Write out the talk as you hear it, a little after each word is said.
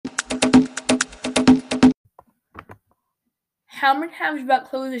How many times you bought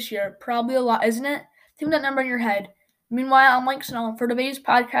clothes this year? Probably a lot, isn't it? Think that number in your head. Meanwhile, I'm Mike Snow. For today's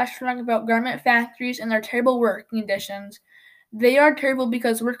podcast, we're talking about garment factories and their terrible working conditions. They are terrible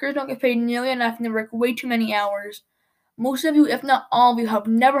because workers don't get paid nearly enough and they work way too many hours. Most of you, if not all of you, have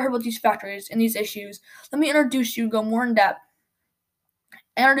never heard about these factories and these issues. Let me introduce you, go more in depth.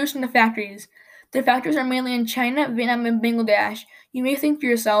 Introducing the factories. The factories are mainly in China, Vietnam, and Bangladesh. You may think to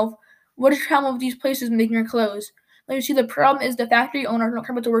yourself, what is the problem with these places making your clothes? Well, you see, the problem is the factory owners don't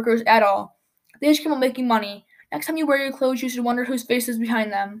care about the workers at all. They just care about making money. Next time you wear your clothes, you should wonder whose face is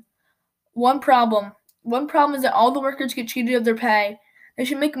behind them. One problem. One problem is that all the workers get cheated of their pay. They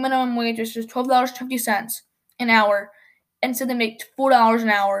should make minimum wage, which is $12.50 an hour. Instead, they make $4 an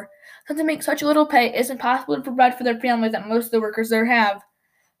hour. Since they make such little pay, it isn't possible to provide for their families that most of the workers there have.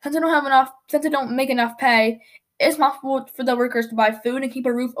 Since they don't make enough pay, it's possible for the workers to buy food and keep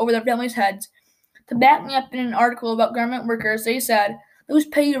a roof over their families' heads. To back me up in an article about garment workers, they said, those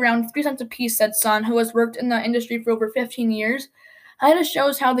pay around 3 cents a piece, said Sun, who has worked in the industry for over 15 years. That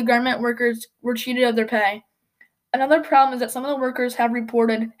shows how the garment workers were cheated of their pay. Another problem is that some of the workers have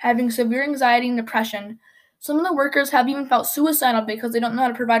reported having severe anxiety and depression. Some of the workers have even felt suicidal because they don't know how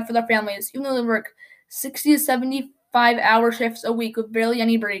to provide for their families, even though they work 60 to 75-hour shifts a week with barely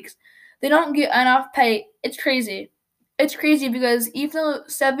any breaks. They don't get enough pay. It's crazy. It's crazy because even though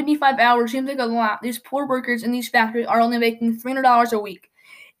 75 hours seems like a lot, these poor workers in these factories are only making $300 a week.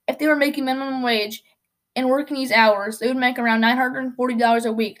 If they were making minimum wage and working these hours, they would make around $940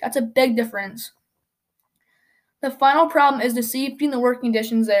 a week. That's a big difference. The final problem is the safety and the working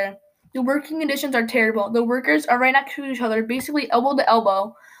conditions there. The working conditions are terrible. The workers are right next to each other, basically elbow to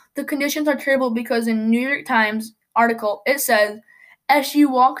elbow. The conditions are terrible because in New York Times article, it says, as she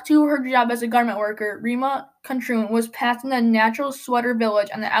walked to her job as a garment worker, Rima Kantrun was passing the natural sweater village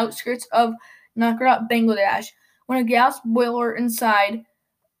on the outskirts of Nagara, Bangladesh, when a gas boiler inside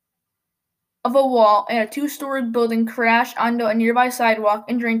of a wall in a 2-story building crashed onto a nearby sidewalk,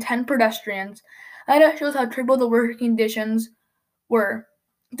 injuring 10 pedestrians. That shows how terrible the working conditions were.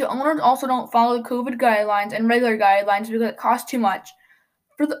 The owners also don't follow the COVID guidelines and regular guidelines because it costs too much.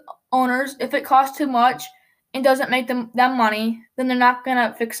 For the owners, if it costs too much and doesn't make them money, then they're not going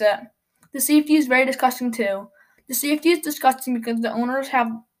to fix it. The safety is very disgusting too. The safety is disgusting because the owners have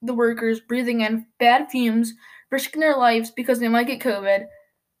the workers breathing in bad fumes, risking their lives because they might get COVID.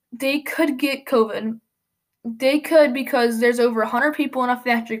 They could get COVID. They could because there's over 100 people in a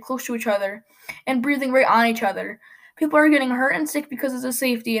factory close to each other and breathing right on each other. People are getting hurt and sick because of the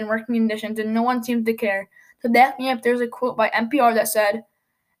safety and working conditions, and no one seems to care. To back me up, there's a quote by NPR that said,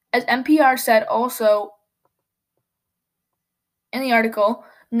 as NPR said also in the article,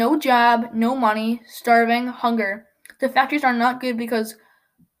 no job, no money, starving, hunger. The factories are not good because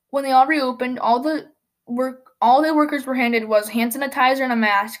when they all reopened, all the workers were handed was hand sanitizer and a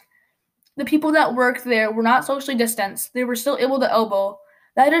mask. The people that worked there were not socially distanced. They were still able to elbow.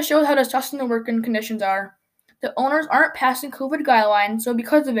 That just shows how disgusting the working conditions are. The owners aren't passing COVID guidelines, so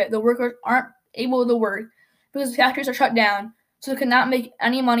because of it, the workers aren't able to work because the factories are shut down, so they cannot make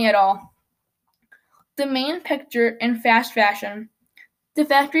any money at all. The main picture in fast fashion. The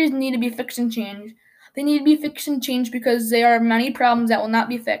factories need to be fixed and changed. They need to be fixed and changed because there are many problems that will not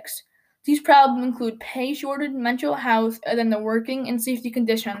be fixed. These problems include pay shortage, mental health, and then the working and safety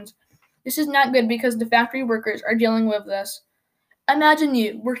conditions. This is not good because the factory workers are dealing with this. Imagine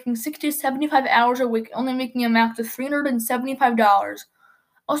you working 60 to 75 hours a week, only making a max of $375.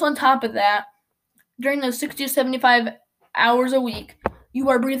 Also, on top of that, during those 60 to 75 hours a week, you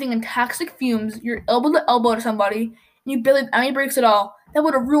are breathing in toxic fumes, you're elbow to elbow to somebody, and you barely have any breaks at all. That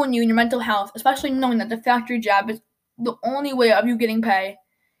would have ruined you and your mental health, especially knowing that the factory job is the only way of you getting pay.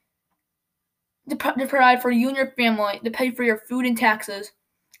 To provide for you and your family, to pay for your food and taxes.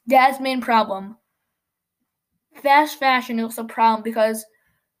 That's the main problem. Fast fashion is a problem because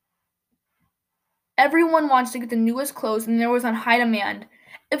everyone wants to get the newest clothes and they're always on high demand.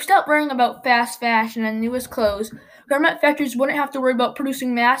 If we stopped worrying about fast fashion and newest clothes, garment factories wouldn't have to worry about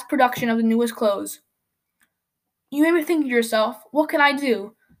producing mass production of the newest clothes. You may be thinking to yourself, what can I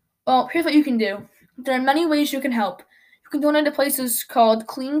do? Well, here's what you can do. There are many ways you can help. You can donate to places called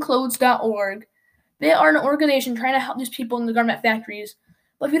cleanclothes.org. They are an organization trying to help these people in the garment factories.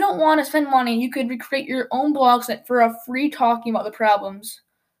 But if you don't want to spend money, you could recreate your own blog site for a free talking about the problems.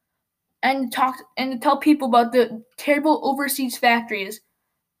 And tell people about the terrible overseas factories.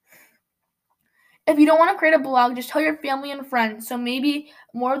 If you don't want to create a blog, just tell your family and friends, so maybe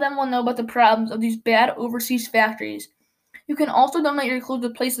more of them will know about the problems of these bad overseas factories. You can also donate your clothes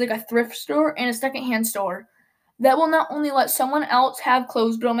to places like a thrift store and a secondhand store. That will not only let someone else have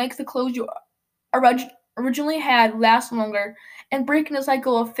clothes, but it'll make the clothes you originally had last longer and breaking the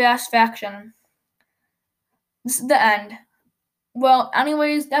cycle of fast fashion. This is the end. Well,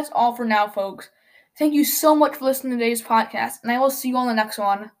 anyways, that's all for now, folks. Thank you so much for listening to today's podcast, and I will see you on the next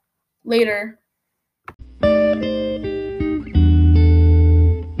one. Later.